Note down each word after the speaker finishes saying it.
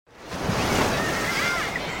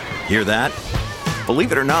Hear that?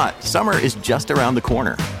 Believe it or not, summer is just around the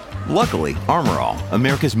corner. Luckily, Armor All,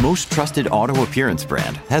 America's most trusted auto appearance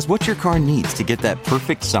brand, has what your car needs to get that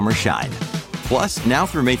perfect summer shine. Plus, now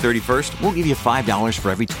through May 31st, we'll give you $5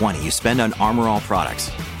 for every $20 you spend on Armor All products.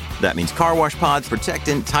 That means car wash pods,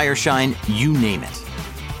 protectant, tire shine, you name it.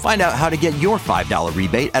 Find out how to get your $5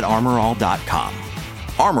 rebate at armorall.com.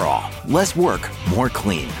 Armor All, less work, more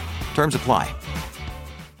clean. Terms apply.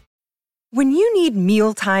 When you need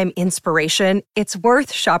mealtime inspiration, it's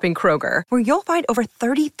worth shopping Kroger, where you'll find over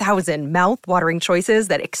 30,000 mouth-watering choices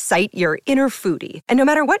that excite your inner foodie. And no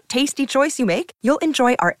matter what tasty choice you make, you'll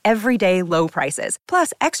enjoy our everyday low prices,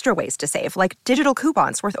 plus extra ways to save, like digital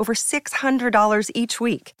coupons worth over $600 each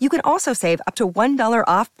week. You can also save up to $1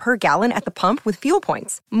 off per gallon at the pump with fuel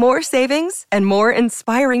points. More savings and more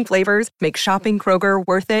inspiring flavors make shopping Kroger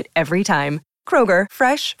worth it every time. Kroger,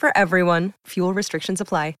 fresh for everyone. Fuel restrictions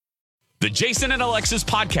apply. The Jason and Alexis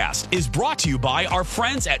podcast is brought to you by our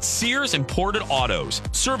friends at Sears Imported Autos,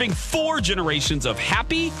 serving 4 generations of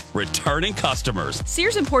happy, returning customers.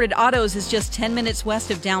 Sears Imported Autos is just 10 minutes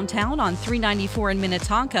west of downtown on 394 in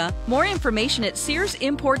Minnetonka. More information at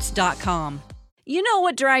SearsImports.com. You know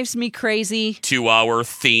what drives me crazy? 2-hour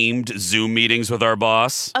themed Zoom meetings with our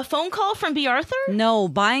boss. A phone call from B. Arthur? No,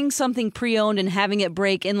 buying something pre-owned and having it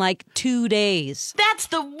break in like 2 days. That's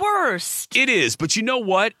the worst. It is, but you know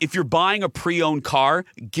what? If you're buying a pre-owned car,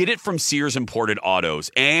 get it from Sears Imported Autos,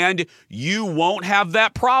 and you won't have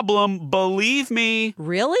that problem, believe me.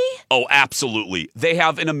 Really? Oh, absolutely. They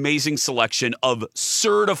have an amazing selection of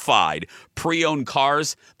certified pre-owned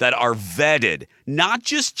cars that are vetted, not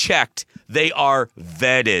just checked. They are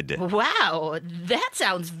vetted. Wow, that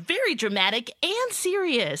sounds very dramatic and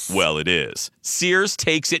serious. Well, it is. Sears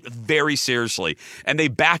takes it very seriously, and they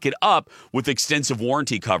back it up with extensive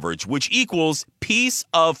warranty coverage, which equals peace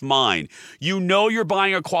of mind. You know you're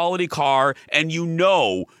buying a quality car, and you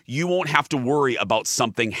know you won't have to worry about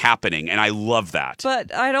something happening, and I love that.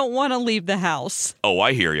 But I don't want to leave the house. Oh,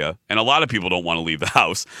 I hear you. And a lot of people don't want to leave the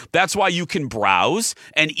house. That's why you can browse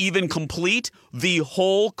and even complete the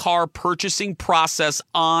whole car purchasing process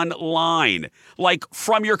online. Like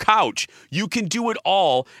from your couch. You can do it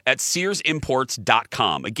all at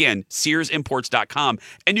SearsImports.com. Again, SearsImports.com.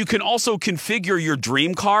 And you can also configure your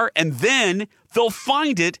dream car, and then they'll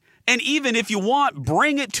find it. And even if you want,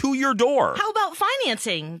 bring it to your door. How about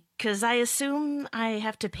financing? Because I assume I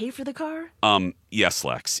have to pay for the car? Yes,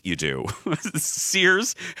 Lex, you do.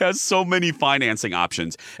 Sears has so many financing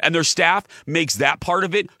options, and their staff makes that part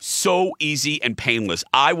of it so easy and painless.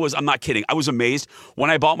 I'm not kidding. I was amazed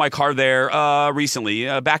when I bought my car there recently,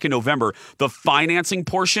 back in November. The financing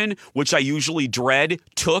portion, which I usually dread,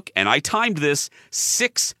 took, and I timed this,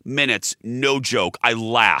 6 minutes. No joke. I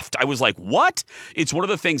laughed. I was like, what? It's one of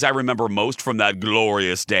the things I remember most from that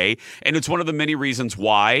glorious day, and it's one of the many reasons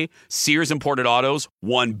why Sears Imported Autos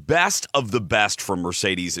won Best of the Best from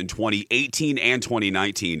Mercedes in 2018 and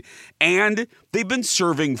 2019. And they've been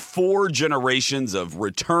serving 4 generations of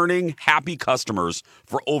returning happy customers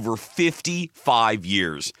for over 55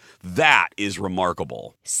 years. That is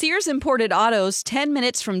remarkable. Sears Imported Autos, 10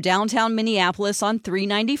 minutes from downtown Minneapolis on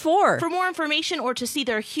 394. For more information or to see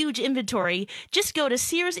their huge inventory, just go to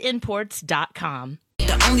SearsImports.com.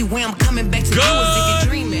 The only way I'm coming back to you is if you're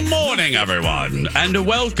dreaming. Good morning, everyone, and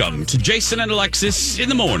welcome to Jason and Alexis in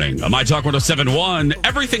the morning on My Talk 107.1,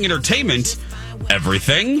 Everything Entertainment,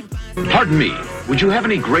 Everything. Pardon me, would you have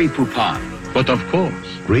any Grey Poupon? But of course,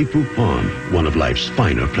 Grey Poupon, one of life's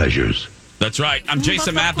finer pleasures. That's right. I'm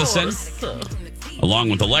Jason Matheson, along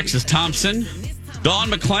with Alexis Thompson, Dawn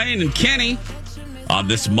McClain, and Kenny on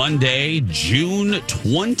this Monday, June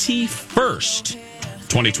 21st,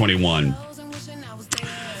 2021.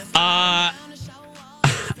 I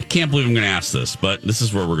can't believe I'm going to ask this, but this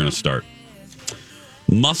is where we're going to start.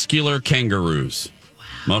 Muscular kangaroos.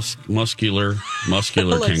 Muscular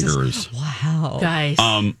kangaroos. Wow. Guys.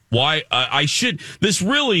 Why this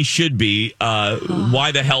really should be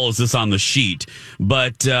why the hell is this on the sheet?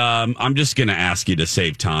 But I'm just going to ask you to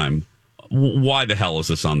save time. Why the hell is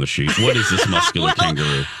this on the sheet? What is this muscular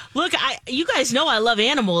kangaroo? Look, you guys know I love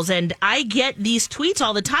animals, and I get these tweets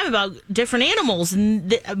all the time about different animals.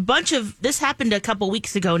 And a bunch of this happened a couple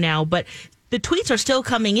weeks ago now, but the tweets are still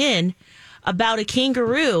coming in about a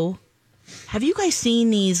kangaroo. Have you guys seen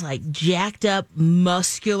these like jacked up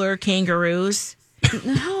muscular kangaroos?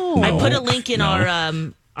 No. I put a link in our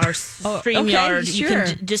StreamYard. Okay, sure.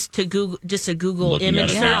 You can just a Google Looking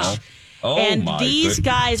image at it now. search. Oh, and my these goodness.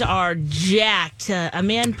 guys are jacked. A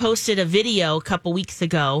man posted a video a couple weeks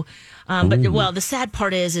ago. But the sad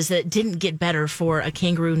part is that it didn't get better for a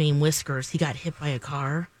kangaroo named Whiskers. He got hit by a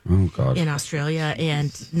car in Australia,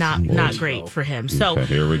 and not great for him. So Okay,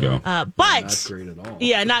 here we go. but Not great at all.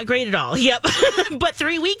 yeah, not great at all. Yep. But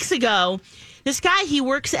 3 weeks ago, this guy, he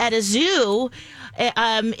works at a zoo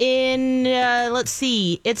let's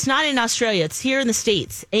see, it's not in Australia, it's here in the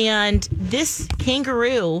States. And this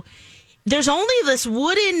kangaroo, there's only this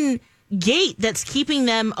wooden gate that's keeping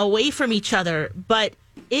them away from each other, but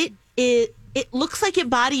it looks like it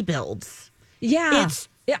body builds. Yeah.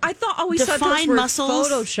 I always thought those defined were muscles.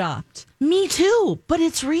 photoshopped. Me too, but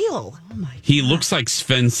it's real. Oh my God. He looks like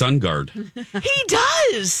Sven Sundgaard. He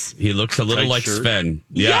does. He looks a little Tight like shirt. Sven.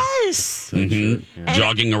 Yeah. Yes. Mhm.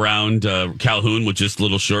 Jogging around Calhoun with just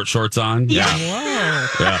little shorts on. Yeah. Whoa.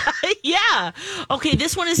 Yeah. Yeah. Okay,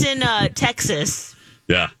 this one is in Texas.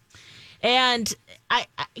 Yeah. And I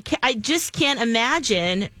just can't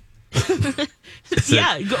imagine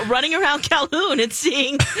running around Calhoun and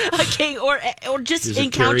seeing a or just Is it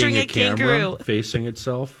encountering carrying a kangaroo. camera facing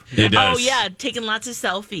itself? It does. Oh yeah, taking lots of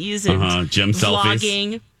selfies and Gym selfies.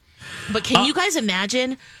 vlogging. But can you guys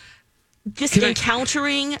imagine just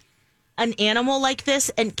encountering an animal like this?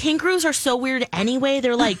 And kangaroos are so weird anyway.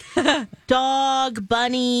 They're like dog,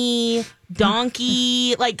 bunny,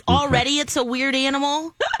 donkey. Like already it's a weird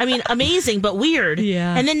animal. I mean, amazing, but weird.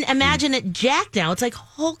 Yeah. And then imagine it jacked now. It's like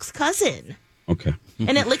Hulk's cousin. Okay.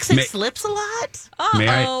 And it licks its lips a lot. May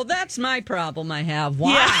I- Oh, that's my problem I have.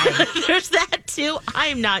 Why? Yeah, there's that too.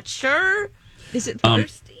 I'm not sure. Is it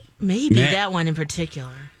thirsty? Maybe May- that one in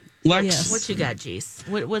particular. Lex, Yes. What you got, Jace?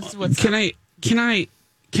 What's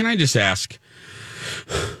Can I just ask,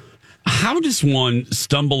 how does one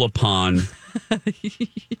stumble upon?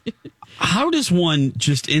 How does one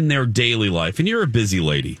just in their daily life? And you're a busy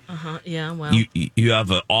lady. Yeah, well. You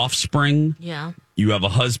have an offspring. Yeah. You have a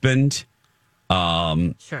husband.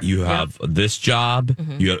 Sure. You have this job.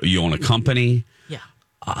 You own a company. Yeah.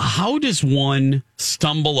 How does one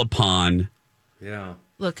stumble upon Yeah.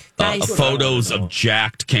 Look, guys. photos of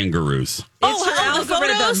jacked kangaroos? Oh, It's your the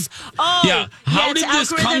algorithm. photos? Oh, Yeah, how it's did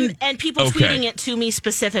this algorithm come- and people Okay. tweeting it to me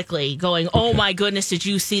specifically, going, "Oh my goodness, did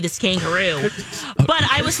you see this kangaroo?" But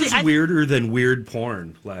I was, This is weirder than weird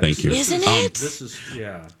porn. Lex. Thank you. isn't it? This is,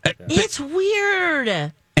 yeah. It's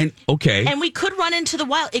weird, And okay, and we could run into the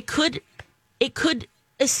wild. It could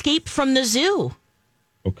escape from the zoo,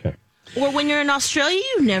 okay. or when you're in Australia,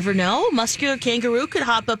 you never know. Muscular kangaroo could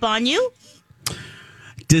hop up on you.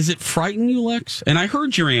 Does it frighten you, Lex? And I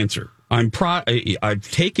heard your answer. I've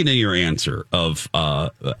taken in your answer of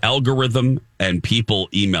algorithm and people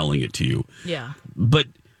emailing it to you. Yeah. But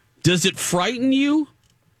does it frighten you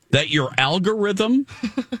that your algorithm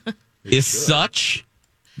is such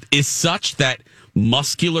that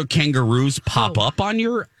muscular kangaroos pop up on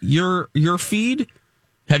your feed?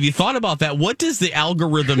 Have you thought about that? What does the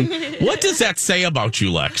algorithm, what does that say about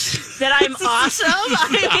you, Lex? That I'm awesome? I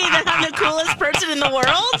mean, that I'm the coolest person in the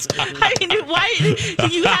world? I mean, why?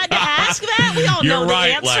 You had to ask that? We all know You're the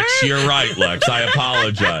right, answer. Lex. You're right, Lex. I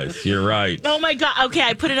apologize. You're right. Oh, my God. Okay,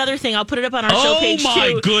 I put another thing. I'll put it up on our show Oh, page,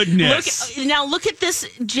 my too. goodness. Look at this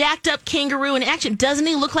jacked up kangaroo in action. Doesn't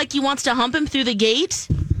he look like he wants to hump him through the gate?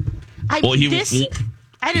 I don't know,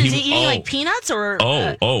 is he eating like peanuts or?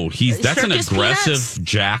 That's an circus aggressive, peanuts?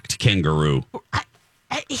 jacked kangaroo.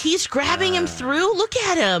 He's grabbing him through. Look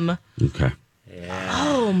at him. Okay.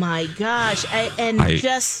 Oh my gosh!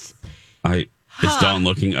 Is Dawn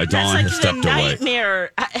looking? Dawn That's like has stepped a away.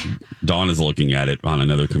 nightmare. Dawn is looking at it on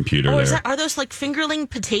another computer Or there. are those like fingerling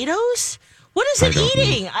potatoes? What is I it don't know.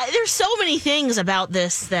 eating? There's so many things about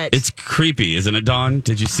this that. It's creepy, isn't it, Dawn?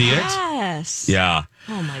 Did you see it? Yes. Yeah.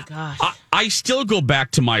 Oh my gosh! I still go back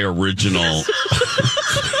to my original.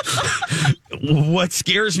 What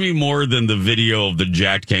scares me more than the video of the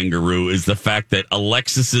jacked kangaroo is the fact that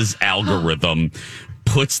Alexis's algorithm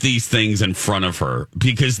puts these things in front of her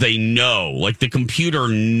because they know, like the computer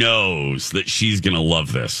knows that she's going to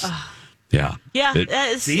love this. Yeah. Yeah,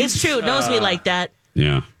 it's true. It knows me like that.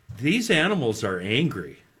 Yeah. These animals are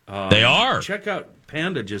angry. They are. Check out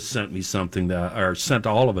Panda just sent me something sent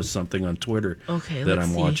all of us something on Twitter Okay, that let's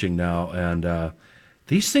I'm see. watching now, and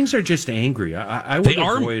these things are just angry. I would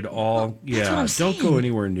avoid all. what I'm don't go saying.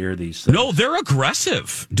 anywhere near these things. No, they're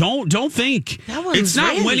aggressive. Don't think. That one's It's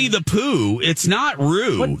not ready. Winnie the Pooh. It's not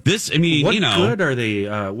Roo. What good are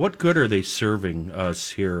they? What good are they serving us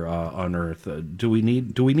here on Earth? Do we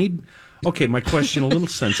need? Okay, my question a little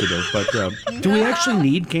sensitive, but do we actually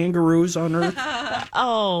need kangaroos on Earth?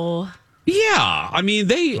 Oh, Yeah, I mean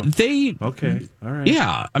they Okay, all right.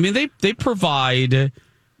 yeah, I mean they provide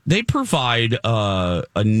they provide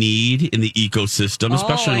a need in the ecosystem,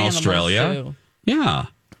 especially in Australia. Too. Yeah.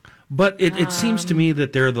 But it seems to me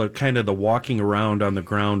that they're the kind of the walking around on the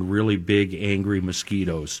ground, really big, angry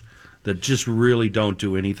mosquitoes that just really don't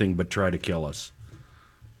do anything but try to kill us.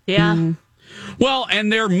 Yeah. Well,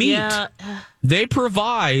 and their meat, they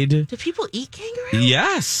provide. Do people eat kangaroo?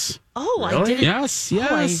 Yes. Oh, Really? I didn't. Yes.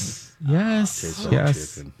 Yes. Yes.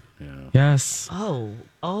 Yes. Chicken. Yeah. Yes. Oh,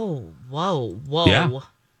 whoa. Yeah.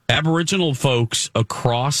 Aboriginal folks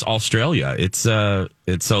across Australia. It's so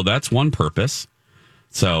that's one purpose.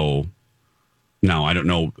 So now I don't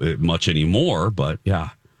know much anymore, but yeah.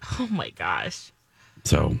 Oh my gosh.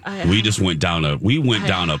 So we just went down a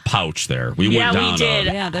pouch there. We went down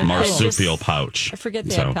a marsupial pouch. I forget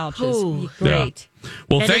they have pouches. Ooh. Great. Yeah.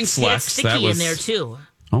 Well, And thanks, Lex. It's sticky that was in there too.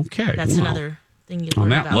 Okay. That's another thing you On learn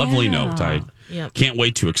that about. lovely note, I can't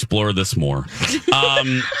wait to explore this more.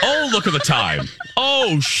 Oh, look at the time.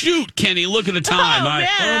 Oh, shoot, Kenny, look at the time.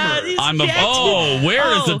 Where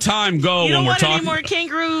does the time go You when don't we're want talking? any more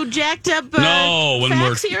kangaroo jacked up No, when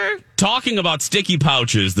we're facts here? talking about sticky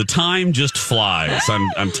pouches, the time just flies.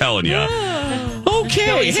 I'm telling you.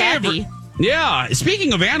 Okay, He's happy. Yeah,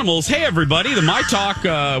 speaking of animals, hey everybody, the My Talk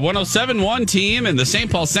 1071 team and the St.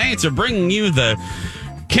 Paul Saints are bringing you the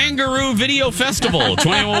Kangaroo Video Festival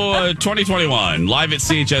 2021 live at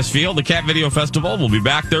CHS Field. The Cat Video Festival will be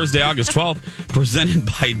back Thursday, August 12th, presented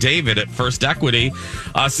by David at First Equity.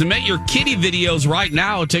 Submit your kitty videos right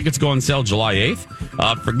now. Tickets go on sale July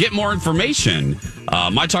 8th. For get more information,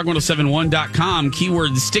 mytalk1071.com,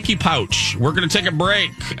 keyword sticky pouch. We're going to take a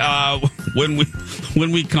break when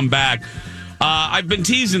we come back. I've been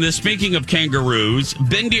teasing this. Speaking of kangaroos,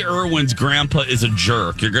 Bendy Irwin's grandpa is a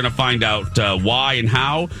jerk. You're going to find out why and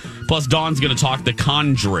how. Plus, Dawn's going to talk The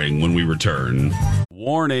Conjuring when we return.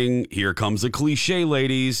 Warning, here comes a cliche,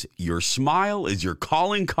 ladies. Your smile is your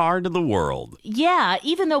calling card to the world. Yeah,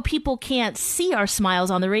 even though people can't see our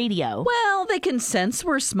smiles on the radio. Well, they can sense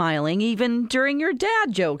we're smiling even during your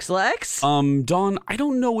dad jokes, Lex. Dawn, I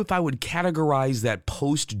don't know if I would categorize that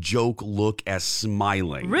post-joke look as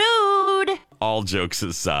smiling. Rude! All jokes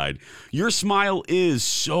aside, your smile is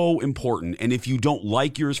so important, and if you don't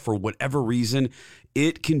like yours for whatever reason,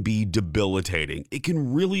 it can be debilitating. It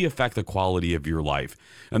can really affect the quality of your life.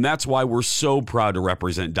 And that's why we're so proud to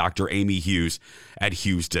represent Dr. Amy Hughes at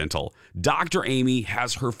Hughes Dental. Dr. Amy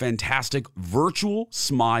has her fantastic virtual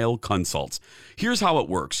smile consults. Here's how it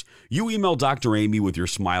works. You email Dr. Amy with your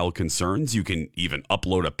smile concerns. You can even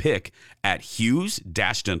upload a pic at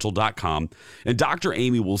hughes-dental.com, and Dr.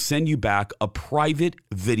 Amy will send you back a private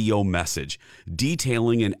video message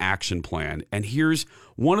detailing an action plan. And here's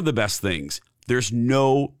one of the best things. There's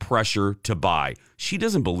no pressure to buy. She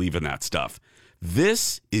doesn't believe in that stuff.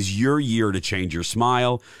 This is your year to change your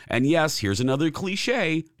smile. And yes, here's another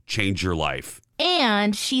cliche, change your life.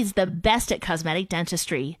 And she's the best at cosmetic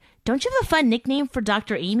dentistry. Don't you have a fun nickname for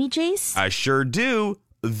Dr. Amy, Jace? I sure do.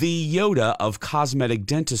 The Yoda of cosmetic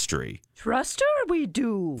dentistry. Trust her, we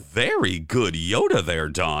do. Very good Yoda there,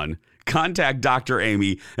 Dawn. Contact Dr.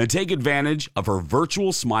 Amy and take advantage of her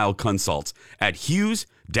virtual smile consults at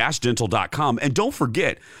hughes-dental.com. And don't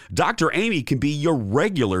forget, Dr. Amy can be your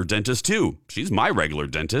regular dentist too. She's my regular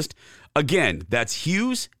dentist. Again, that's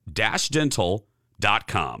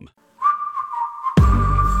hughes-dental.com.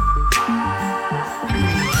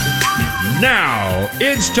 Now,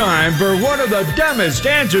 it's time for one of the dumbest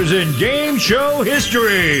answers in game show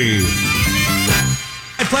history.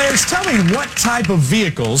 Players, tell me what type of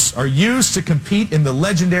vehicles are used to compete in the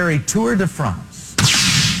legendary Tour de France?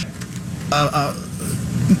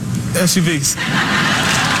 SUVs.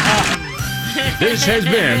 This has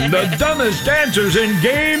been the dumbest answers in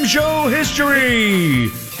game show history.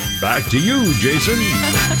 Back to you, Jason.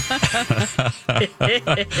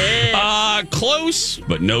 Close,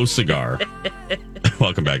 but no cigar.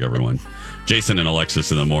 Welcome back, everyone. Jason and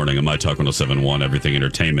Alexis in the morning on My Talk 1071, everything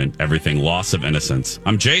entertainment, everything loss of innocence.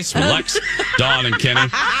 I'm Jace, Lex, Dawn, and Kenny.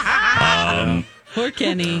 Poor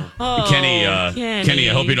Kenny. Kenny, I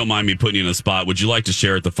hope you don't mind me putting you in a spot. Would you like to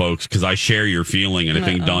share it to folks? Because I share your feeling, and I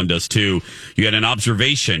think Dawn does too. You had an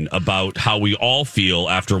observation about how we all feel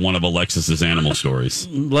after one of Alexis's animal stories.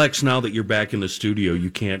 Lex, now that you're back in the studio, you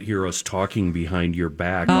can't hear us talking behind your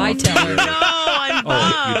back. I tell her.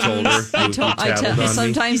 Oh, you told her? I tell her.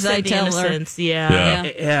 Sometimes I tell her.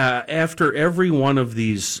 Yeah. After every one of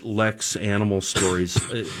these Lex animal stories,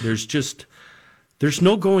 there's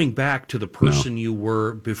no going back to the person you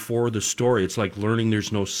were before the story. It's like learning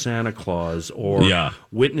there's no Santa Claus or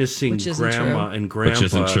witnessing grandma and grandpa. Which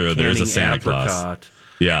isn't true. There's a Santa apricot. Claus.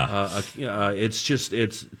 Yeah. It's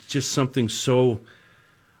just something so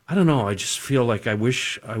I don't know. I just feel like I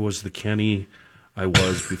wish I was the Kenny I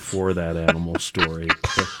was before that animal story.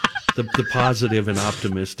 The positive and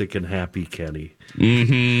optimistic and happy Kenny.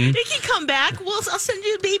 Mm-hmm. You can come back. I'll send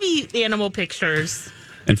you baby animal pictures.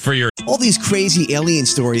 And for your... All these crazy alien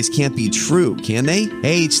stories can't be true, can they?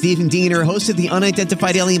 Hey, it's Stephen Diener, host of the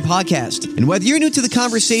Unidentified Alien Podcast. And whether you're new to the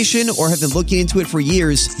conversation or have been looking into it for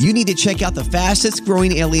years, you need to check out the fastest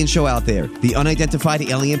growing alien show out there, the Unidentified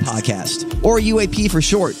Alien Podcast, or UAP for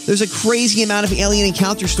short. There's a crazy amount of alien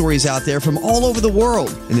encounter stories out there from all over the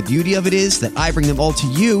world. And the beauty of it is that I bring them all to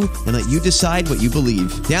you and let you decide what you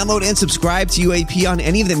believe. Download and subscribe to UAP on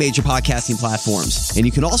any of the major podcasting platforms. And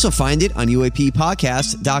you can also find it on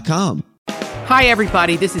UAPpodcast.com. Hi,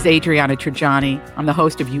 everybody. This is Adriana Trajani. I'm the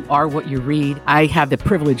host of You Are What You Read. I have the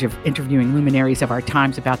privilege of interviewing luminaries of our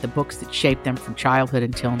times about the books that shaped them from childhood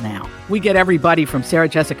until now. We get everybody from Sarah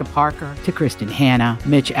Jessica Parker to Kristen Hanna,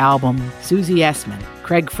 Mitch Albom, Susie Essman,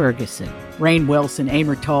 Craig Ferguson, Rainn Wilson,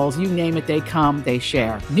 Amor Tolls, you name it, they come, they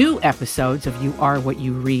share. New episodes of You Are What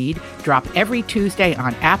You Read drop every Tuesday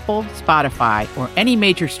on Apple, Spotify, or any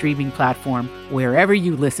major streaming platform wherever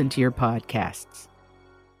you listen to your podcasts.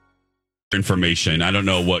 Information. I don't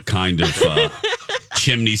know what kind of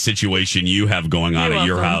chimney situation you have going on at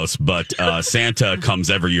your house, but Santa comes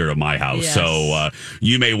every year to my house, so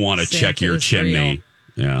you may want to check your chimney.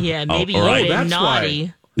 Yeah, maybe you've been naughty.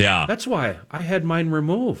 Why. Yeah, that's why I had mine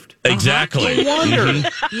removed. Exactly. No wonder.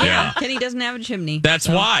 Mm-hmm. Yeah, Kenny doesn't have a chimney. That's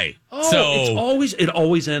why. Oh, so it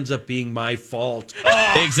always ends up being my fault.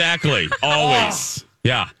 Exactly. Always.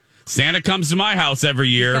 Yeah. Santa comes to my house every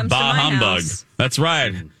year. Bah humbug. House. That's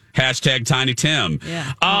right. Hashtag Tiny Tim.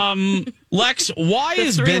 Yeah. Lex, why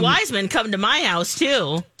is three wise men come to my house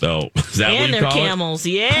too? Oh, is that and what you their call camels?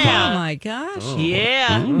 It? Yeah. Oh my gosh. Oh.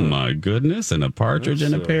 Yeah. Oh my goodness! And a partridge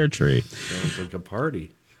in a pear tree. Sounds like a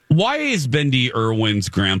party. Why is Bendy Irwin's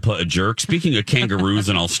grandpa a jerk? Speaking of kangaroos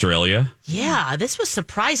in Australia. Yeah, this was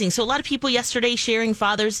surprising. So a lot of people yesterday sharing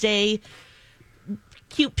Father's Day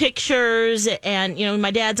cute pictures and,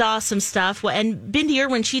 my dad's awesome stuff. And Bendy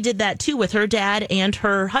Irwin, she did that too with her dad and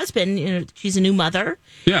her husband. She's a new mother.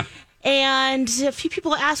 Yeah. And a few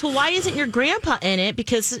people asked, well, why isn't your grandpa in it?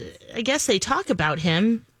 Because I guess they talk about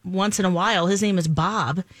him once in a while. His name is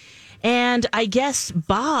Bob. And I guess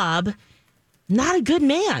Bob, not a good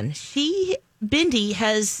man. Bendy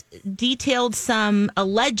has detailed some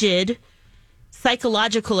alleged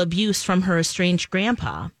psychological abuse from her estranged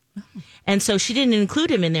grandpa. And so she didn't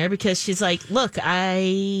include him in there because she's like, look,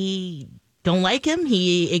 I don't like him.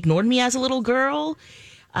 He ignored me as a little girl.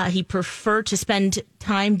 He preferred to spend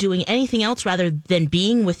time doing anything else rather than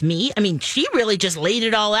being with me. I mean, she really just laid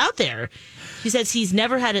it all out there. She says he's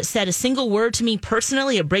never said a single word to me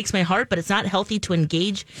personally. It breaks my heart, but it's not healthy to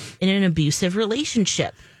engage in an abusive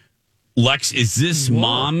relationship. Lex, is this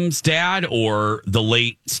mom's dad or the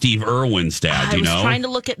late Steve Irwin's dad? Do you know? I was trying to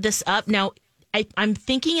look at this up. Now, I'm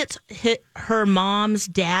thinking it's her mom's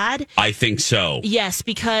dad. I think so. Yes,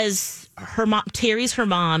 because her mom, Terry's her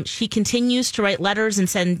mom. She continues to write letters and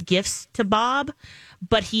send gifts to Bob,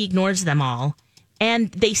 but he ignores them all.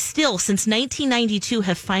 And they still, since 1992,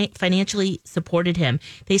 have financially supported him.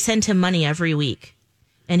 They send him money every week,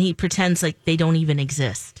 and he pretends like they don't even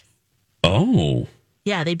exist. Oh.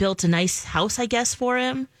 Yeah, they built a nice house, I guess, for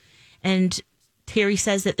him. And Terry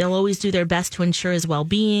says that they'll always do their best to ensure his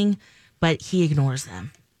well-being, but he ignores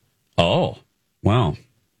them. Oh, wow.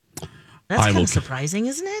 That's kind of surprising,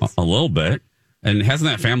 isn't it? A little bit. And hasn't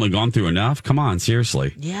that family gone through enough? Come on,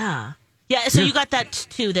 seriously. Yeah. Yeah, so you got that,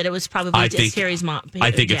 too, that it was probably Terry's mom.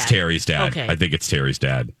 I think it's Terry's dad. Okay. I think it's Terry's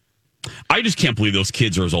dad. I just can't believe those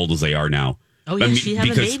kids are as old as they are now. Oh, yeah, she's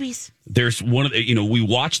having babies. There's one of the, we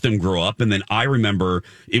watched them grow up, and then I remember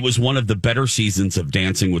it was one of the better seasons of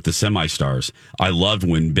Dancing with the Semi-Stars. I loved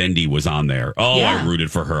when Bendy was on there. Oh, yeah. I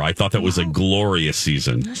rooted for her. I thought that was a glorious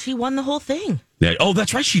season. She won the whole thing. Yeah. Oh,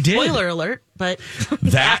 that's right, she did. Spoiler alert, but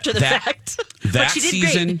after the fact. That but she did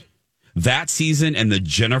season. Great. That season and the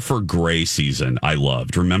Jennifer Grey season, I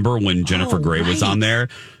loved. Remember when Jennifer Grey was on there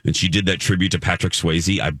and she did that tribute to Patrick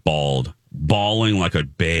Swayze? I bawling like a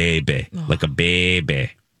baby, like a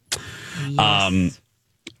baby. Yes.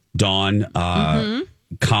 Dawn,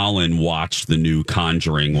 Colin watched the new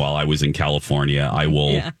Conjuring while I was in California. I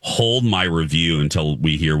will hold my review until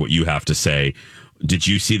we hear what you have to say. Did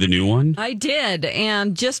you see the new one? I did.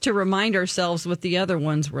 And just to remind ourselves what the other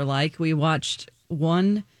ones were like, we watched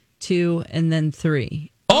 1, 2, and then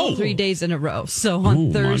 3. Oh, 3 days in a row. So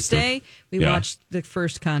on Thursday, we watched the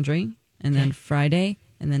first Conjuring, and then Friday,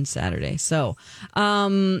 and then Saturday. So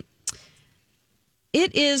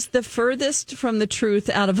it is the furthest from the truth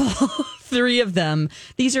out of all 3 of them.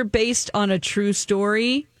 These are based on a true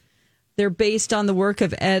story. They're based on the work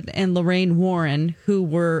of Ed and Lorraine Warren,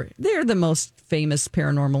 they're the most famous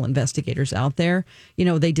paranormal investigators out there. You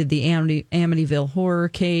know, they did the Amityville horror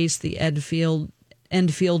case, the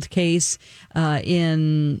Enfield case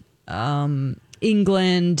in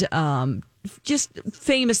England. Just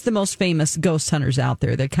famous, the most famous ghost hunters out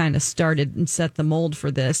there that kind of started and set the mold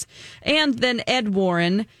for this. And then Ed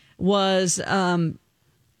Warren was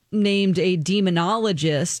named a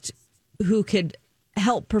demonologist who could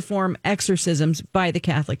help perform exorcisms by the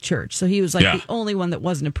Catholic Church. So he was like the only one that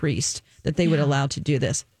wasn't a priest that they would allow to do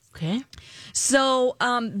this. Okay. So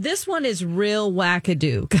this one is real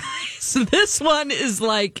wackadoo, guys. This one is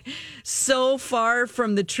like so far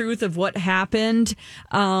from the truth of what happened.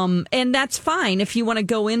 And that's fine if you want to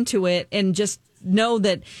go into it and just know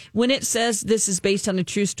that when it says this is based on a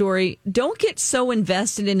true story, don't get so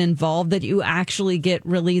invested and involved that you actually get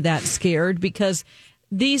really that scared, because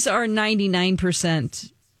these are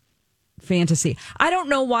 99% fantasy. I don't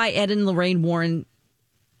know why Ed and Lorraine Warren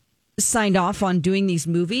signed off on doing these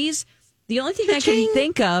movies. The only thing I can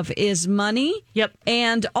think of is money. Yep.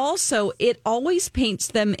 And also, it always paints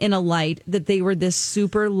them in a light that they were this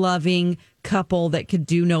super loving couple that could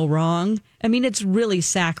do no wrong. I mean, it's really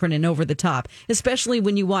saccharine and over the top, especially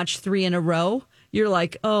when you watch 3 in a row. You're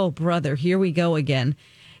like, oh, brother, here we go again.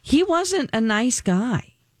 He wasn't a nice guy.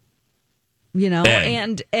 You know,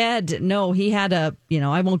 and Ed, no, he had I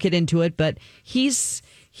won't get into it, but he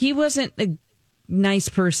wasn't a nice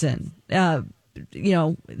person,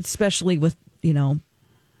 especially with,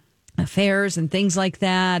 affairs and things like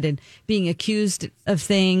that and being accused of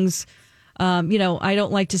things. I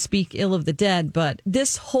don't like to speak ill of the dead, but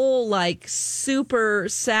this whole like super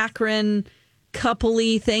saccharine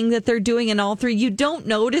couple-y thing that they're doing in all 3, you don't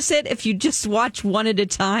notice it if you just watch one at a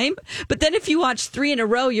time. But then if you watch 3 in a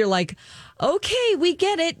row, you're like, okay, we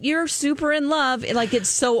get it. You're super in love. Like, it's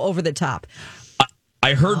so over the top.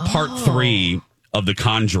 I heard part 3 of The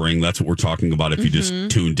Conjuring. That's what we're talking about if you just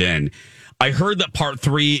tuned in. I heard that part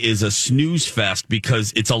 3 is a snooze fest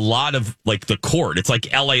because it's a lot of like the court. It's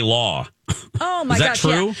like LA Law. Oh my gosh.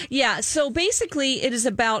 True? Yeah. So basically it is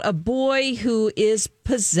about a boy who is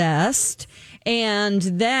possessed, and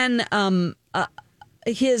then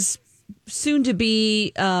his soon to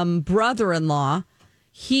be brother-in-law,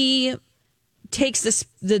 he takes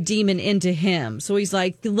the demon into him. So he's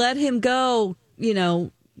like, let him go,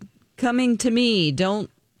 coming to me. Don't,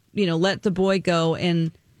 let the boy go,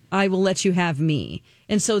 and I will let you have me.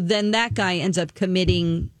 And so then that guy ends up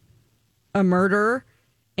committing a murder.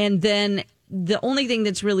 And then the only thing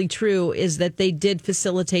that's really true is that they did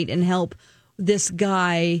facilitate and help this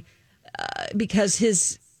guy because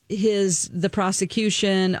the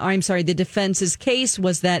defense's case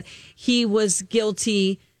was that he was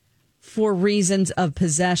guilty for reasons of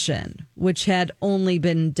possession, which had only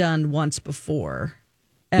been done once before,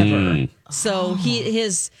 ever. So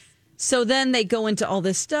so then they go into all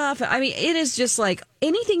this stuff. I mean, it is just like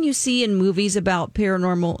anything you see in movies about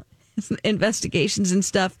paranormal investigations and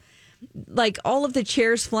stuff, like all of the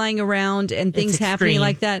chairs flying around and things happening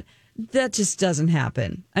like that. That just doesn't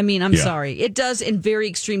happen. I mean, I'm sorry. It does in very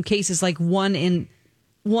extreme cases, like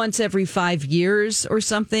once every 5 years or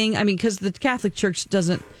something. I mean, because the Catholic Church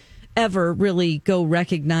doesn't ever really go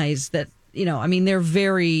recognize that,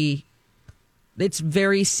 it's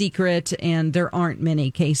very secret, and there aren't many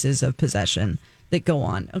cases of possession that go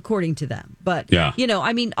on, according to them. But,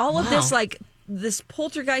 all of this, like this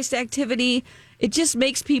poltergeist activity, it just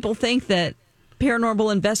makes people think that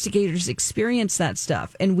paranormal investigators experience that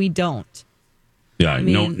stuff, and we don't. Yeah,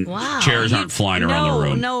 chairs aren't flying around the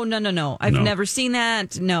room. No. I've never seen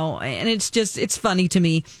that. No, and it's funny to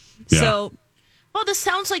me. Yeah. So, well, this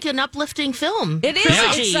sounds like an uplifting film. It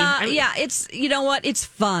is. Yeah. It's you know what? It's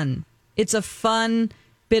fun. It's a fun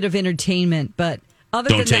bit of entertainment, but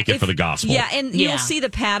don't take it for the gospel. Yeah, and you'll see the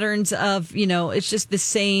patterns of, it's just the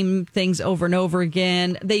same things over and over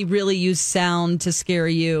again. They really use sound to scare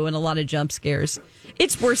you and a lot of jump scares.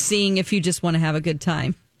 It's worth seeing if you just want to have a good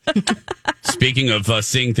time. Speaking of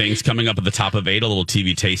seeing things, coming up at the top of 8, a little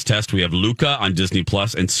TV taste test. We have Luca on Disney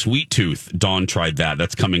Plus and Sweet Tooth. Dawn tried that.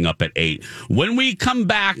 That's coming up at 8. When we come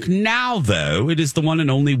back now, though, it is the one and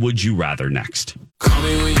only Would You Rather next. Call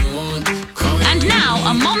me when you want. And now,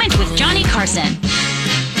 a moment with Johnny Carson.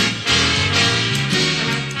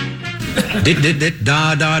 Dit,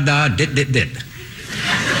 da, dit.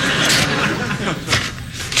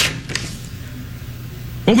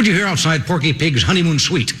 What would you hear outside Porky Pig's honeymoon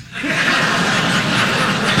suite? This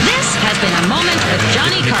has been a moment with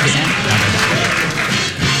Johnny Carson.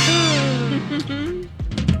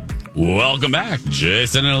 Welcome back.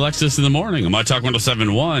 Jason and Alexis in the morning on My Talk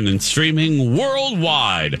 107.1 and streaming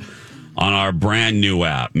worldwide on our brand new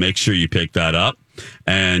app. Make sure you pick that up.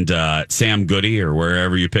 And Sam Goody or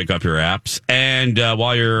wherever you pick up your apps. And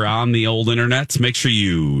while you're on the old internets, make sure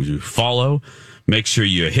you follow. Make sure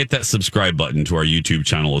you hit that subscribe button to our YouTube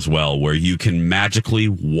channel as well, where you can magically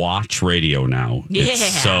watch radio now.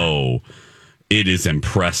 Yeah. It is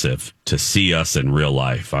impressive to see us in real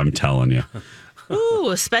life. I'm telling you. Ooh,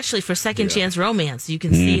 especially for Second Chance Romance. You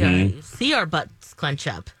can see our butts clench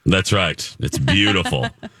up. That's right. It's beautiful.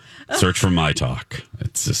 Search for My Talk.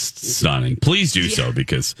 It's just stunning. Please do so,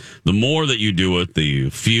 because the more that you do it, the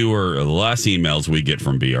fewer or the less emails we get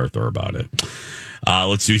from B. Arthur about it.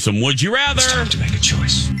 Let's do some Would You Rather. It's time to make a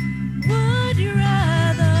choice. Would you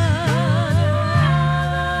rather?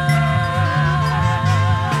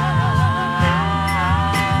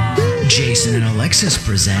 Jason and Alexis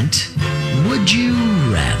present Would You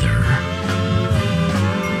Rather.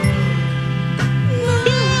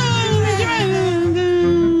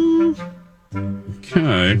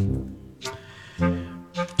 Okay.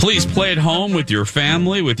 Please play at home with your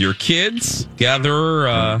family, with your kids. Gather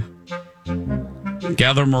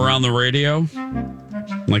them around the radio,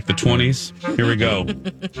 like the 20s. Here we go.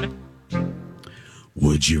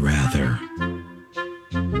 Would you rather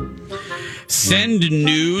send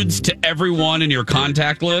nudes to everyone in your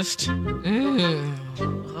contact list?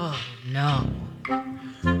 Oh, no.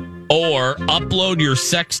 Or upload your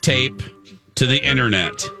sex tape to the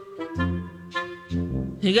internet?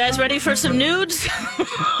 You guys ready for some nudes?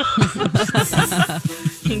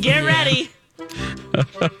 Get ready.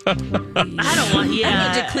 I don't want. Yeah,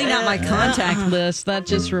 I need to clean out my contact list. That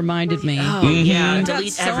just reminded me. Oh, yeah, I've got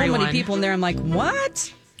delete so everyone. many people in there. I'm like,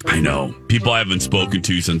 what? I know. People I haven't spoken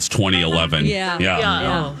to since 2011. Yeah.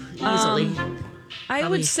 Oh, easily. I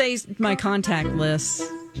would say my contact list.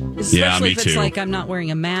 Especially me if it's too. like I'm not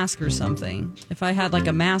wearing a mask or something. If I had like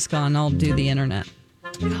a mask on, I'll do the internet.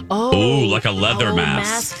 Oh, like a leather mask.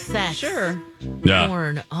 Mask sex. Sure. Yeah.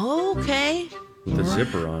 Porn. Okay. With a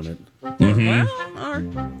zipper on it.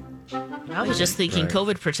 I was just thinking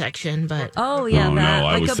COVID protection, but Oh yeah, Oh, that no,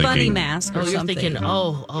 I like was a bunny thinking- mask or you're something. thinking, like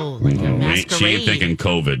a masquerade. She ain't thinking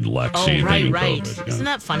COVID, Lex. Oh, She ain't right. thinking COVID. Isn't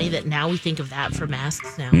that funny that now we think of that for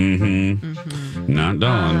masks now? Not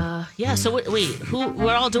done. Yeah. So wait,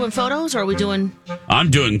 we're all doing photos, or are we doing? I'm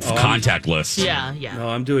doing contact lists. Yeah. No,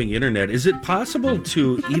 I'm doing internet. Is it possible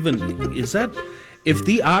to even, if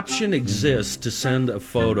the option exists to send a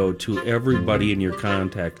photo to everybody in your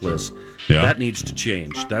contact list, that needs to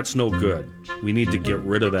change. That's no good. We need to get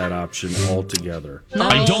rid of that option altogether.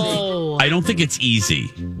 No. I don't think it's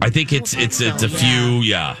easy. I think it's a few.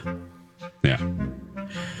 Yeah.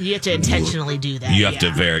 You have to intentionally do that. You have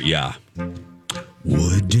to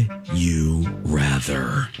Would you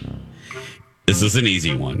rather? This is an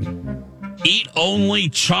easy one. Eat only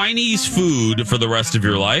Chinese food for the rest of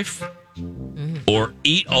your life, or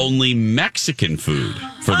eat only Mexican food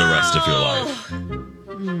for the rest of your life?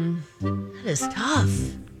 That is tough.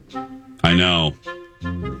 I know.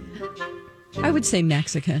 I would say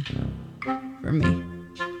Mexican for me.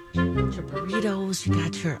 Your burritos, you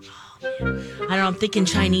got your. Oh, man. I don't know. I'm thinking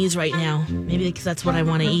Chinese right now. Maybe because that's what I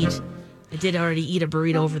want to eat. I did already eat a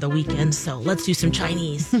burrito over the weekend, so let's do some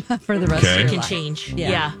Chinese for the rest of your Can life. change.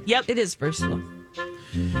 Yeah. Yep. It is versatile.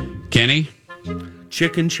 Kenny?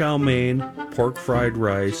 Chicken chow mein, pork fried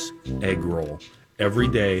rice, egg roll. Every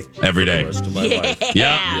day. Every for day. the rest of my life. Yep.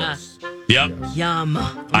 Yes. Yep. Yum.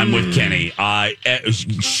 I'm with Kenny.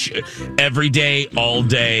 Every day, all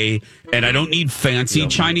day, and I don't need fancy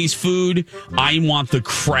Chinese food. I want the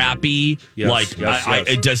crappy. Yes, yes.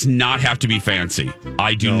 It does not have to be fancy.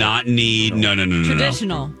 I do not need. No.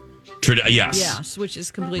 Traditional. Yes. Yes, which is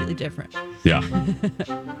completely different. Yeah.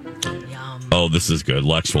 Yum. Oh, this is good.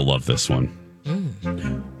 Lex will love this one.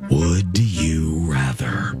 Would you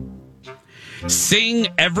rather sing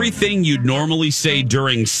everything you'd normally say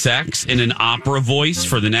during sex in an opera voice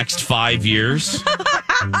for the next 5 years?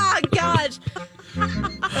 Gosh.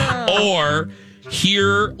 Or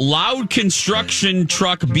hear loud construction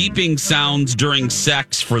truck beeping sounds during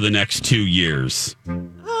sex for the next 2 years?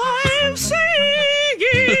 I'm singing.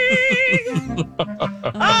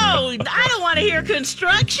 Oh, I don't want to hear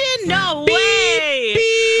construction. No way.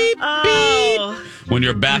 Beep, oh. beep. When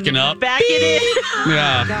you're backing up? Back it in.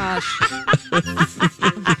 Yeah. Gosh.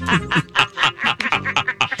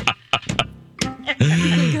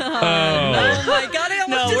 Oh my God! I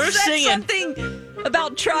almost we're just said singing. something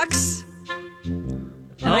about trucks, and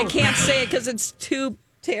I can't say it because it's too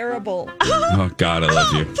terrible. Oh, God, I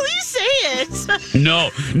love you. Please say it. No,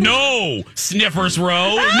 Sniffers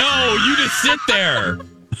Row. No, you just sit there.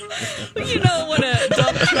 You know when a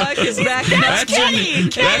dump truck is backing up.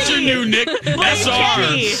 That's your new Nick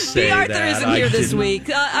SR. B. Arthur isn't here this week.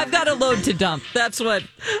 I've got a load to dump. That's what.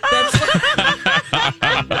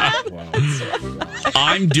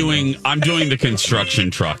 I'm doing the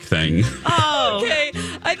construction truck thing. Oh, okay.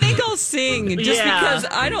 I think I'll sing just because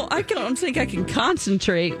I don't think I can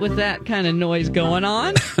concentrate with that kind of noise going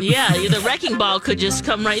on. Yeah, the wrecking ball could just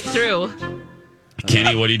come right through.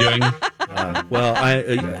 Kenny, what are you doing? Well,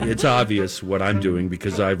 it's obvious what I'm doing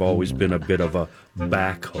because I've always been a bit of a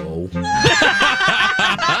backhoe.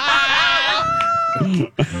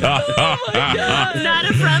 Oh my God. Not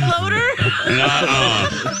a front loader?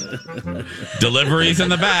 Deliveries in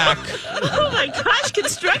the back. Oh my gosh,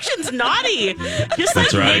 construction's naughty. Just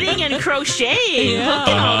like knitting and crocheting,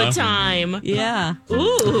 hooking all the time. Yeah.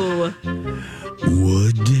 Ooh.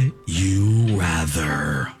 Would you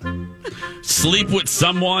rather sleep with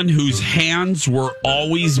someone whose hands were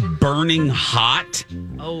always burning hot?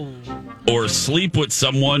 Oh. Or sleep with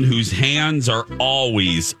someone whose hands are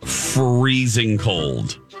always freezing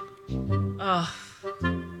cold? Oh.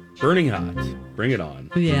 Burning hot. Bring it on.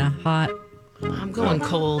 Yeah, hot. I'm going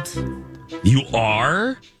cold. You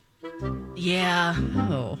are? Yeah.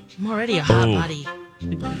 Oh. I'm already a hot body.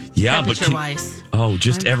 Yeah, but temperature-wise.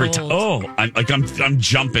 just every time. Oh, I'm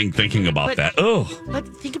jumping thinking about that. Oh. But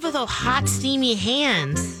think about those hot, steamy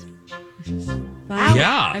hands.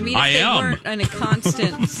 Yeah, I mean, if they weren't in a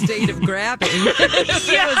constant state of grabbing, if it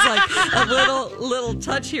was like a little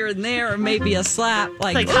touch here and there, or maybe a slap,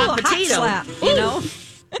 like hot potato slap, you know?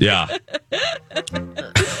 Yeah.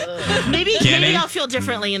 Maybe I'll feel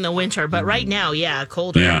differently in the winter, but right now,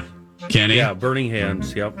 colder. Yeah. Kenny? Yeah, burning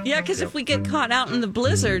hands. Yep. Yeah, because if we get caught out in the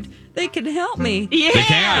blizzard, they can help me. Yeah. They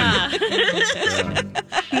can.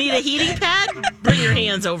 Need a heating pad? Bring your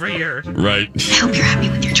hands over here. Right. I hope you're happy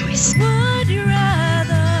with your choice. Would you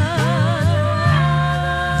rather?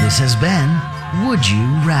 This has been Would You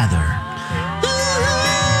Rather?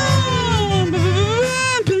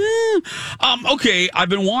 Okay, I've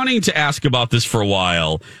been wanting to ask about this for a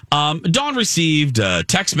while. Dawn received a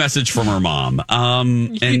text message from her mom.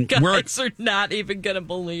 You guys are not even going to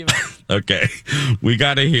believe it. Okay, we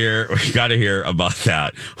got to hear about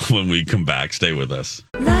that when we come back. Stay with us.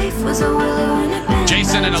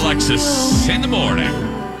 Jason and Alexis in the morning,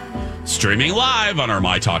 streaming live on our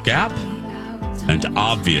MyTalk app and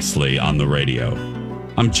obviously on the radio.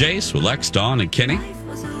 I'm Jace with Lex, Dawn, and Kenny.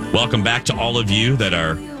 Welcome back to all of you that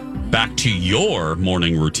are back to your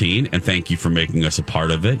morning routine, and thank you for making us a part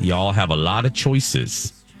of it. Y'all have a lot of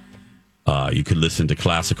choices. You could listen to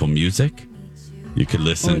classical music, you could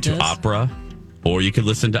listen to opera, or you could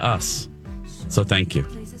listen to us. So thank you.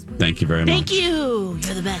 Thank you very much. Thank you.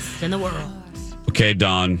 You're the best in the world. Okay,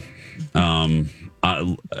 Dawn.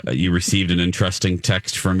 You received an interesting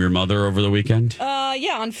text from your mother over the weekend?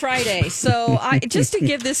 Yeah, on Friday. So just to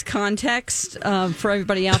give this context for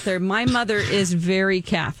everybody out there, my mother is very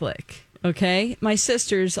Catholic, okay? My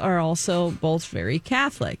sisters are also both very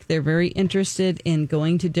Catholic. They're very interested in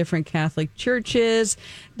going to different Catholic churches.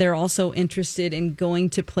 They're also interested in going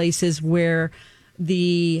to places where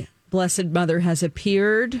the Blessed Mother has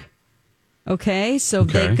appeared, okay? So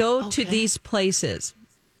they go to these places.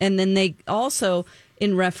 And then they also,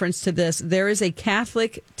 in reference to this, there is a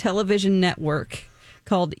Catholic television network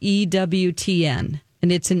called EWTN,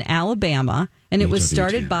 and it's in Alabama, and it was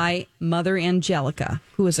started by Mother Angelica,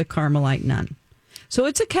 who is a Carmelite nun. So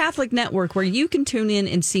it's a Catholic network where you can tune in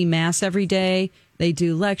and see Mass every day. They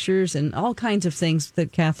do lectures and all kinds of things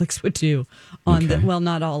that Catholics would do on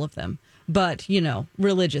not all of them, but,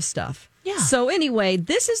 religious stuff. Yeah. So anyway,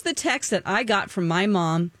 this is the text that I got from my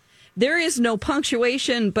mom. There is no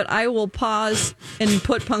punctuation, but I will pause and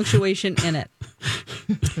put punctuation in it.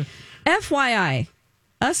 FYI,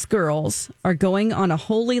 us girls are going on a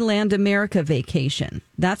Holy Land America vacation.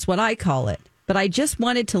 That's what I call it. But I just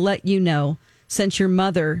wanted to let you know, since your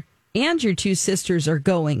mother and your two sisters are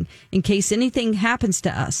going, in case anything happens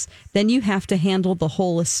to us, then you have to handle the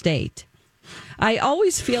whole estate. I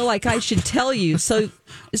always feel like I should tell you so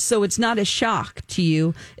it's not a shock to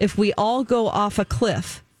you if we all go off a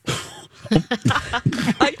cliff.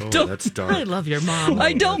 That's dark. I love your mom.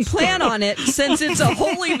 I don't plan on it since it's a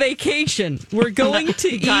holy vacation. We're going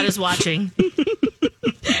to God is watching.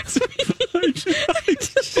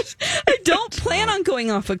 I don't plan on going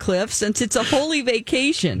off a cliff since it's a holy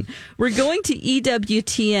vacation. We're going to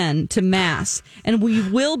EWTN to Mass, and we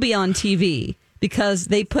will be on TV because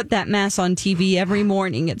they put that Mass on TV every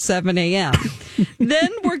morning at 7 a.m. Then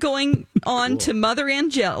we're going on to Mother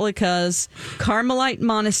Angelica's Carmelite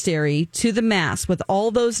Monastery to the Mass with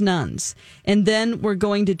all those nuns. And then we're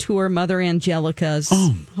going to tour Mother Angelica's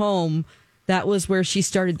home. That was where she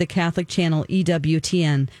started the Catholic channel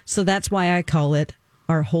EWTN. So that's why I call it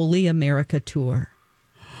our Holy America Tour.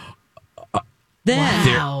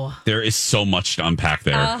 Then there is so much to unpack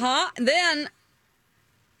there. Then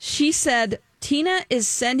she said, Tina is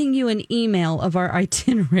sending you an email of our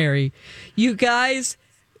itinerary. You guys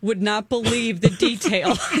would not believe the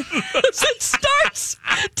detail. It starts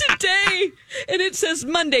today, and it says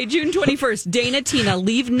Monday, June 21st. Dana, Tina,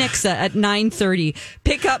 leave Nixa at 9:30.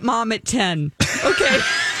 Pick up mom at 10. Okay.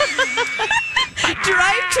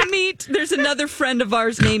 Drive to meet, there's another friend of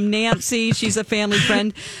ours named Nancy. She's a family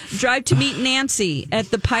friend. Drive to meet Nancy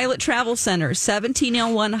at the Pilot Travel Center,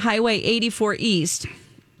 1701 Highway 84 East.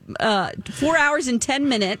 4 hours and 10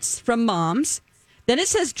 minutes from Mom's. Then it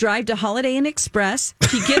says drive to Holiday Inn Express.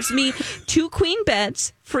 He gives me 2 queen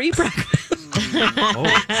beds, free breakfast.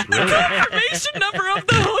 Confirmation number of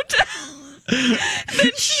the hotel.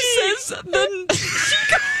 Then she says,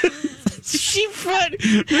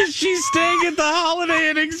 she's staying at the Holiday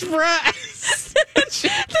Inn Express.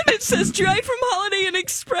 Then it says drive from Holiday Inn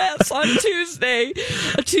Express on Tuesday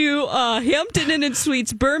to Hampton Inn and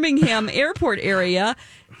Suites, Birmingham Airport area.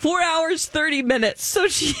 4 hours, 30 minutes. So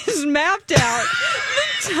she's mapped out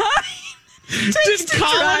the time. Did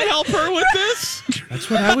Colin help her with this? That's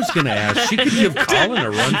what I was going to ask. She could give Colin a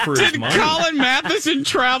run for his money. Did Colin Matheson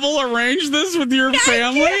Travel arrange this with your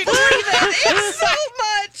family? I can't believe it. It's so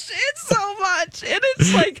much. It's so much. And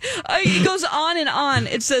it's like, it goes on and on.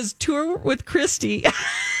 It says tour with Christy.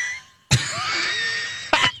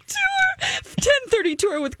 10:30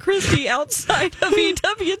 tour with Christy outside of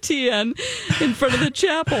EWTN in front of the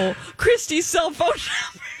chapel. Christy's cell phone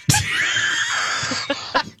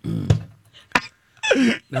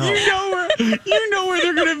number. No. You know where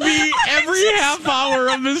they're going to be every half hour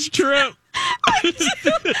of this trip. I do,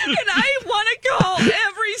 and I want to call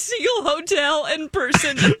every single hotel in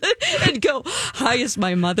person and go, hi, is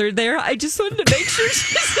my mother there? I just wanted to make sure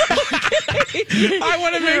she's okay. I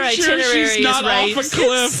want to make sure she's not off a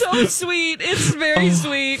cliff. It's so sweet. It's very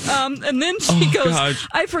sweet. And then she goes,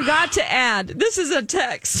 I forgot to add, this is a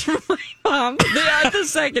text from my mom, the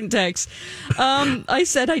second text. I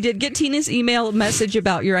said, I did get Tina's email message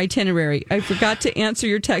about your itinerary. I forgot to answer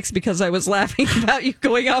your text because I was laughing about you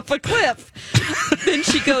going off a cliff. Then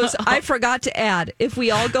she goes, I forgot to add, if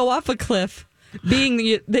we all go off a cliff, being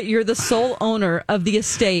that you're the sole owner of the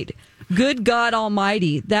estate, good God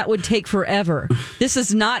Almighty, that would take forever. This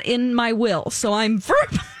is not in my will, so I'm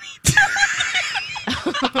verbally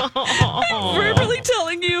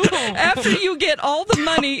telling you, after you get all the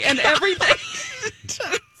money and everything,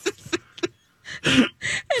 and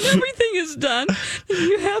everything is done,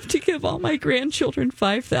 you have to give all my grandchildren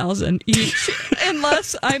 $5,000 each,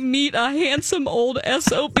 unless I meet a handsome old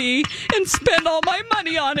SOB and spend all my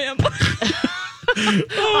money on him.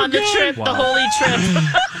 On the trip, the holy trip.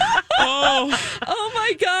 Oh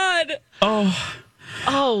my God.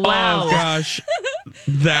 Oh wow. Oh gosh,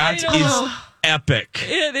 that is epic.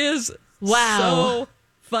 It is. Wow. So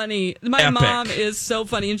funny. My mom is so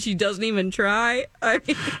funny, and she doesn't even try. I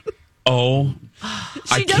mean.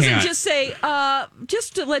 She doesn't just say,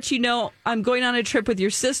 just to let you know, I'm going on a trip with your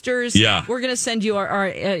sisters. Yeah. We're going to send you our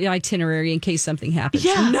itinerary in case something happens.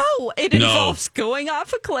 Yeah. No, it involves going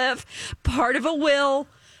off a cliff, part of a will,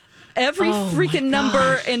 every freaking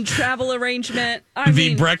number and travel arrangement. I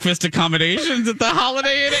mean, breakfast accommodations at the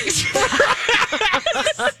Holiday Inn Express.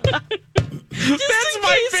 That's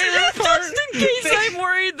my favorite part. Just in case I'm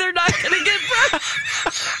worried they're not going to get breakfast.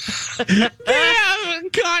 They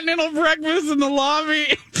have continental breakfast in the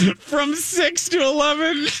lobby from 6 to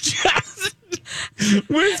 11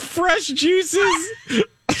 with fresh juices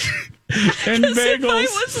and bagels. If I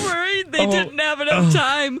was worried they didn't have enough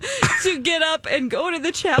time to get up and go to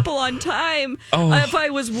the chapel on time, if I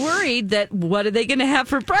was worried that what are they going to have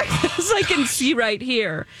for breakfast, I can see right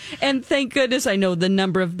here. And thank goodness I know the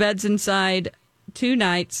number of beds inside, 2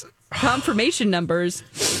 nights, confirmation numbers,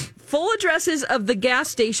 full addresses of the gas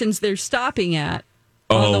stations they're stopping at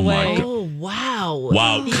on the way. Oh, wow.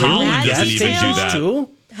 Wow, Colin doesn't even do that. Too?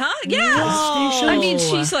 Huh? Yeah. I mean,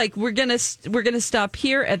 she's like, we're gonna stop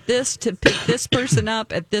here at this to pick this person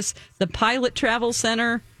up at the Pilot Travel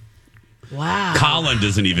Center. Wow. Colin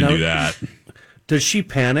doesn't even do that. Does she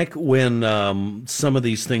panic when some of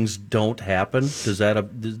these things don't happen? Is that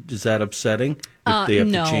upsetting if they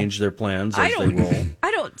have to change their plans as they roll?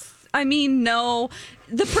 I mean, no.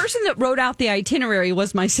 The person that wrote out the itinerary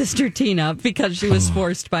was my sister Tina because she was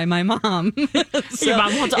forced by my mom. Your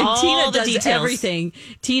mom wants all Tina the does details. everything.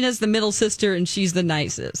 Tina's the middle sister and she's the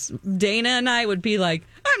nicest. Dana and I would be like,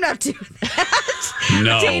 I'm not doing that.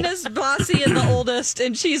 No. Dana's bossy and the oldest,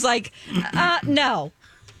 and she's like, no.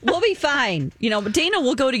 We'll be fine. But Dana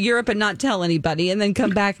will go to Europe and not tell anybody and then come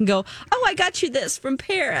back and go, oh, I got you this from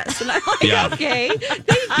Paris. And I'm like, okay,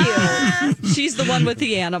 thank you. She's the one with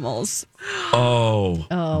the animals. Oh,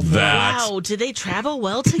 that. Wow. Do they travel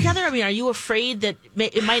well together? I mean, are you afraid that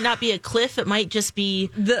it might not be a cliff? It might just be...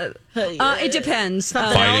 It depends.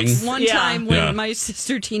 Fighting? One time when my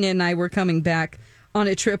sister Tina and I were coming back on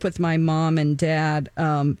a trip with my mom and dad,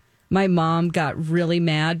 my mom got really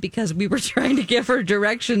mad because we were trying to give her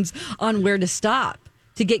directions on where to stop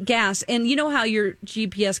to get gas. And you know how your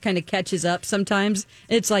GPS kind of catches up sometimes?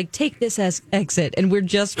 It's like, take this as exit, and we're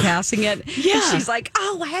just passing it. Yeah. And she's like,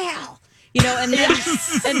 oh, hell.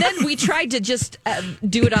 And then we tried to just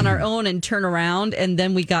do it on our own and turn around, and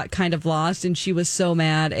then we got kind of lost, and she was so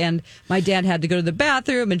mad. And my dad had to go to the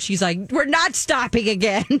bathroom, and she's like, we're not stopping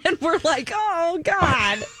again. And we're like, oh,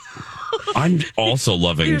 God. I'm also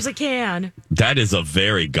loving. Here's a can. That is a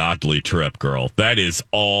very godly trip, girl. That is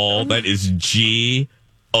all. That is G-O-D.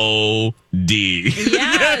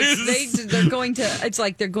 Yes, they're going to. It's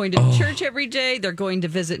like they're going to church every day. They're going to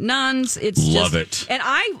visit nuns. It's Love just, it. And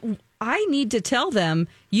I need to tell them,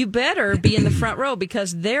 you better be in the front row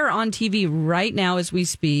because they're on TV right now as we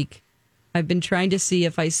speak. I've been trying to see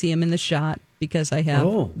if I see them in the shot because I have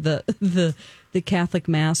the Catholic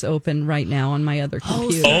Mass open right now on my other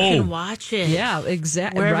computer. So you can watch it. Yeah,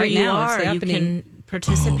 exactly. Wherever right you now are, it's happening. you can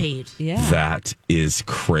participate. Yeah. That is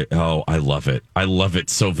crazy. Oh, I love it. I love it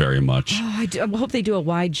so very much. I hope they do a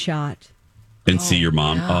wide shot. And see your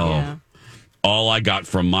mom. Yeah. Oh. Yeah. All I got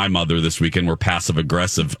from my mother this weekend were passive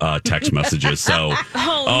aggressive text messages. So, no!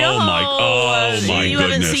 my you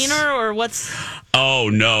goodness. haven't seen her, or what's? Oh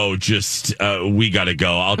no! Just we got to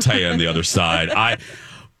go. I'll tell you on the other side.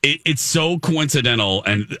 It's so coincidental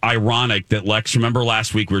and ironic that Lex. Remember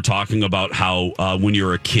last week we were talking about how when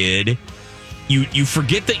you're a kid, you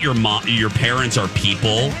forget that your parents are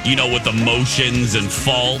people. With emotions and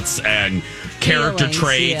faults and character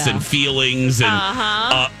traits and feelings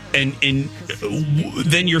and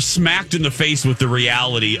then you're smacked in the face with the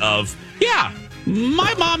reality of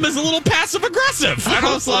my mom is a little passive aggressive. And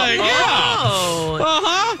I was like,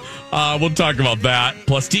 we'll talk about that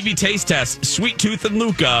plus TV taste test, Sweet Tooth and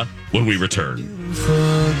Luca when we return.